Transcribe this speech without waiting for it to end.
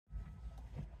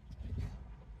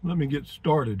let me get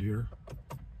started here.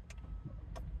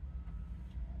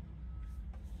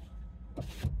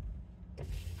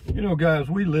 You know, guys,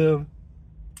 we live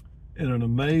in an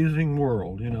amazing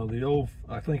world. You know, the old,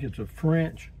 I think it's a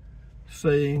French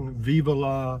saying, Viva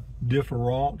La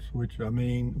Difference, which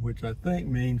I think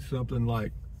means something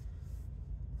like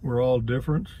we're all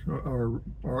different, or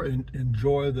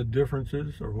enjoy the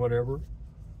differences, or whatever.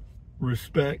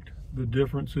 Respect the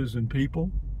differences in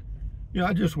people. You know,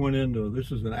 I just went into,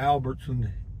 this is an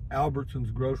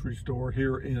Albertson's grocery store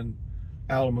here in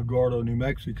Alamogordo, New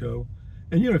Mexico.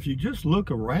 And, you know, if you just look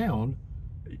around,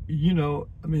 you know,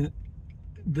 I mean,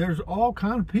 there's all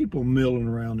kind of people milling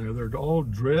around there. They're all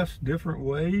dressed different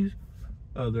ways.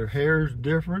 Their hair's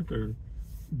different. They're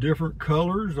different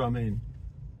colors. I mean,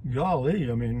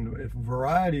 golly, I mean, if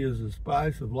variety is the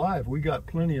spice of life, we got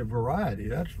plenty of variety,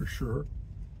 that's for sure.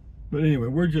 But anyway,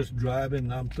 we're just driving,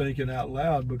 and I'm thinking out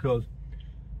loud because,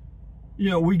 you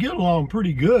know, we get along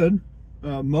pretty good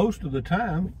most of the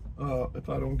time, if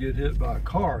I don't get hit by a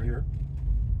car here.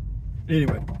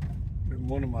 Anyway,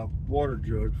 one of my water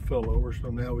jugs fell over, so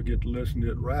now we get to listen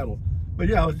to it rattle. But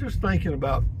yeah, I was just thinking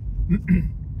about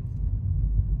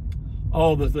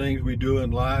all the things we do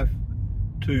in life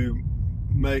to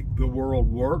make the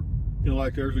world work. You know,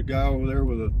 like there's a guy over there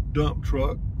with a dump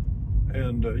truck,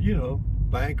 and you know,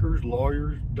 bankers,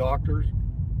 lawyers, doctors,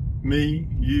 me,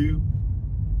 you,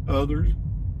 others,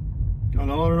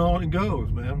 and on it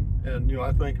goes, man. And you know,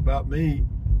 I think about me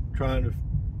trying to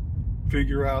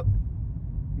figure out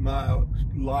my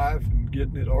life and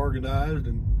getting it organized,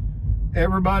 and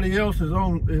everybody else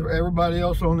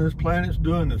on this planet's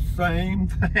doing the same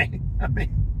thing. I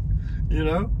mean, you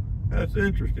know, that's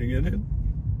interesting, isn't it?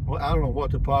 Well, I don't know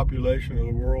what the population of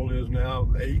the world is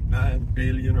now, 8, 9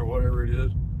 billion or whatever it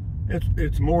is.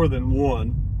 It's more than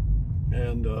one.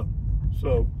 And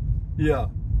so yeah,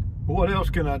 what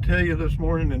else can I tell you this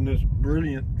morning in this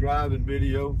brilliant driving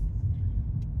video?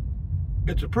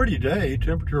 It's a pretty day.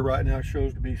 Temperature right now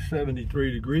shows to be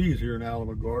 73 degrees here in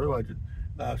Alamogordo.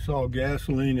 I saw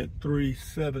gasoline at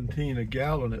 $3.17 a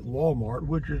gallon at Walmart,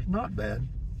 which is not bad.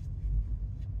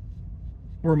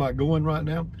 Where am I going right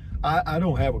now? I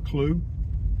don't have a clue.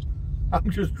 I'm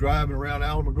just driving around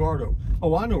Alamogordo.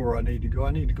 Oh, I know where I need to go.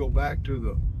 I need to go back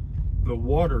to the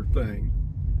water thing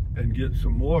and get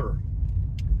some water.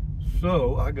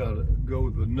 So I gotta go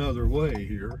another way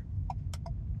here,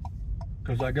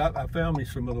 because I found me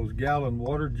some of those gallon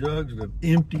water jugs, the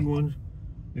empty ones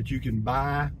that you can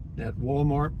buy at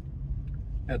Walmart,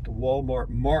 at the Walmart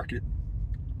market,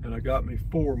 and I got me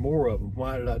 4 more of them.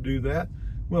 Why did I do that?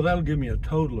 Well, that'll give me a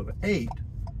total of 8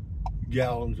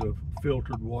 gallons of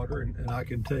filtered water, and I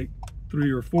can take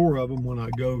 3 or 4 of them when I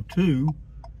go to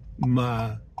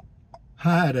my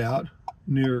hideout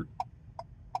near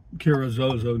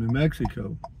Carrizozo, New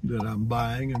Mexico, that I'm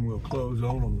buying and will close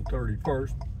on the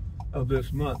 31st of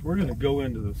this month. We're going to go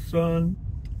into the sun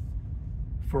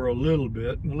for a little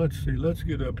bit. Now let's see, let's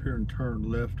get up here and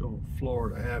turn left on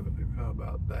Florida Avenue. How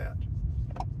about that?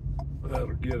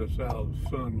 That'll get us out of the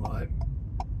sunlight,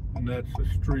 and that's the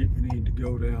street we need to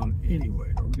go down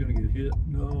anyway. Are we going to get hit?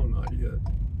 No, not yet.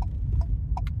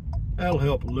 That'll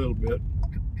help a little bit.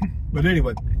 But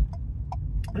anyway,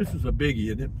 this is a biggie,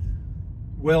 isn't it?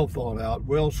 Well thought out,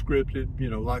 well scripted, you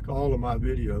know, like all of my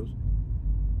videos.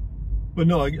 But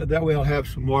no, that way I'll have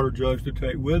some water jugs to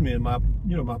take with me. And my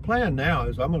plan now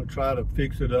is I'm going to try to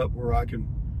fix it up where I can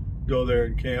go there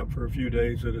and camp for a few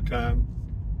days at a time.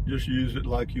 Just use it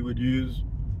like you would use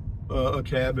a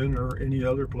cabin or any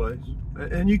other place.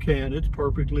 And you can, it's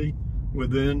perfectly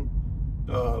within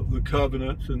the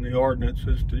covenants and the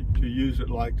ordinances to use it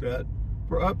like that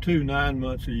for up to 9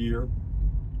 months a year.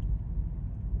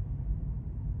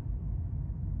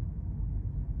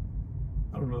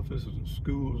 I don't know if this is a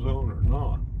school zone or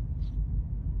not.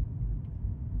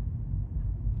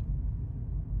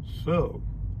 So,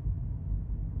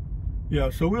 yeah,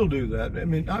 so we'll do that. I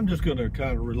mean, I'm just going to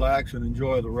kind of relax and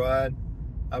enjoy the ride.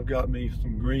 I've got me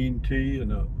some green tea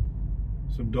and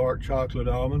some dark chocolate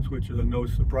almonds, which is no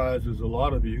surprise to a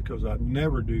lot of you, because I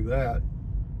never do that.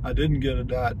 I didn't get a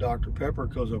Diet Dr. Pepper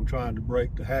because I'm trying to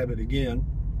break the habit again,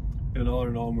 and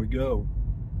on we go.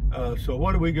 So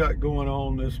what do we got going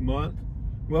on this month?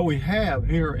 Well, we have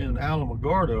here in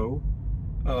Alamogordo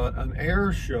an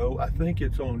air show. I think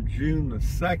it's on June the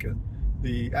 2nd.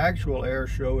 The actual air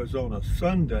show is on a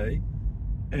Sunday,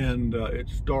 and it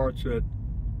starts at,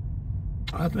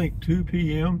 I think, 2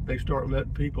 p.m. They start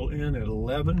letting people in at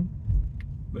 11.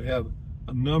 They have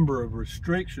a number of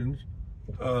restrictions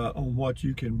on what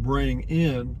you can bring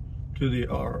in to the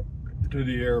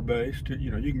air base.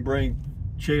 You know, you can bring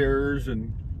chairs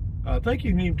and I think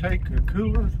you can even take a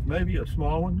cooler, maybe a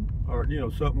small one, or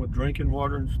something with drinking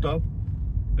water and stuff.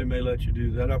 They may let you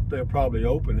do that. They'll probably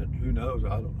open it. Who knows? I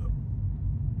don't know.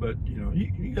 But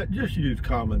you got, just use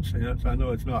common sense. I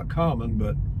know it's not common,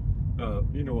 but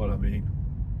you know what I mean.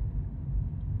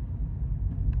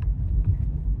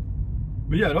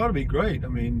 But yeah, it ought to be great. I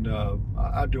mean,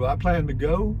 do I plan to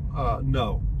go?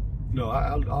 No.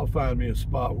 I'll find me a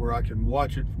spot where I can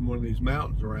watch it from one of these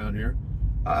mountains around here.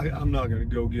 I'm not going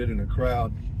to go get in a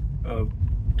crowd of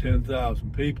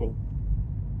 10,000 people.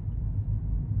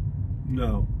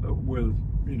 No, with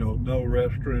no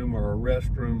restroom, or a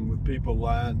restroom with people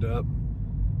lined up.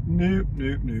 Nope.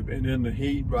 And in the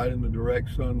heat, right in the direct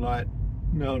sunlight.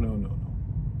 No,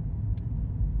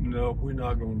 we're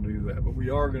not going to do that. But we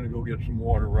are going to go get some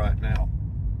water right now.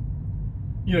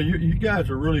 You guys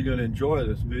are really going to enjoy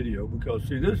this video, because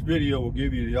see, this video will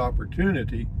give you the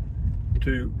opportunity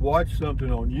to watch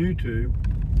something on YouTube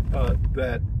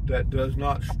that does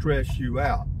not stress you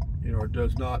out. It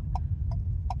does not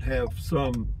have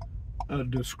some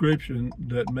description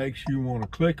that makes you want to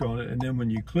click on it, and then when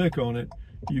you click on it,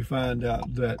 you find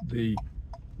out that the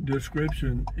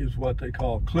description is what they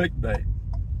call clickbait.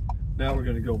 Now we're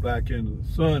going to go back into the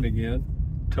sun again,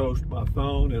 toast my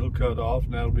phone, it'll cut off,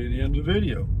 and that'll be the end of the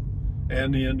video,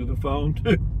 and the end of the phone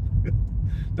too.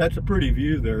 That's a pretty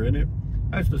view there, isn't it?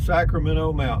 That's the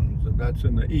Sacramento Mountains, and that's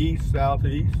in the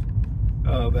southeast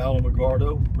of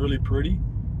Alamogordo. Really pretty.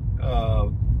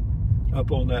 Up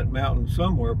on that mountain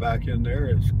somewhere back in there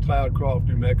is Cloudcroft,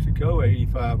 New Mexico,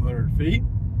 8,500 feet.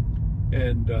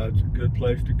 And it's a good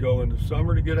place to go in the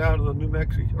summer to get out of the New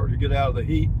Mexico, or to get out of the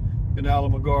heat in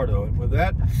Alamogordo. And with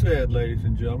that said, ladies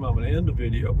and gentlemen, I'm going to end the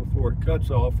video before it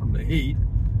cuts off from the heat.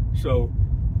 So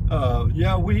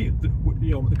yeah,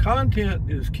 the content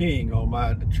is king on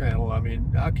my channel. I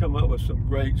mean, I come up with some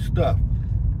great stuff,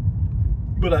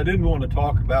 but I didn't want to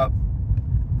talk about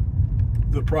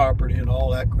the property and all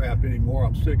that crap anymore.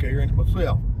 I'm sick of hearing it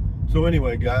myself. So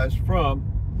anyway, guys, from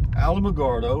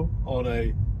Alamogordo on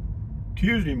a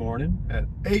Tuesday morning at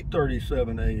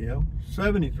 8:37 a.m.,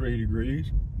 73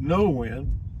 degrees, no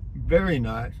wind, very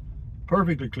nice,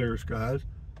 perfectly clear skies.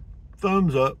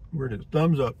 Thumbs up, where it is,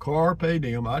 thumbs up, carpe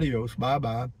diem, adios,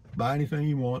 bye-bye, buy anything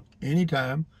you want,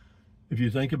 anytime. If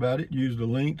you think about it, use the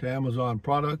link to Amazon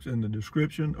products in the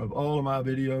description of all of my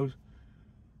videos,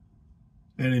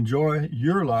 and enjoy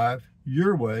your life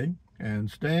your way, and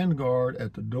stand guard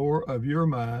at the door of your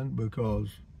mind,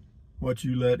 because what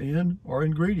you let in are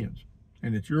ingredients,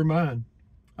 and it's your mind.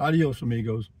 Adios,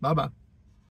 amigos. Bye-bye.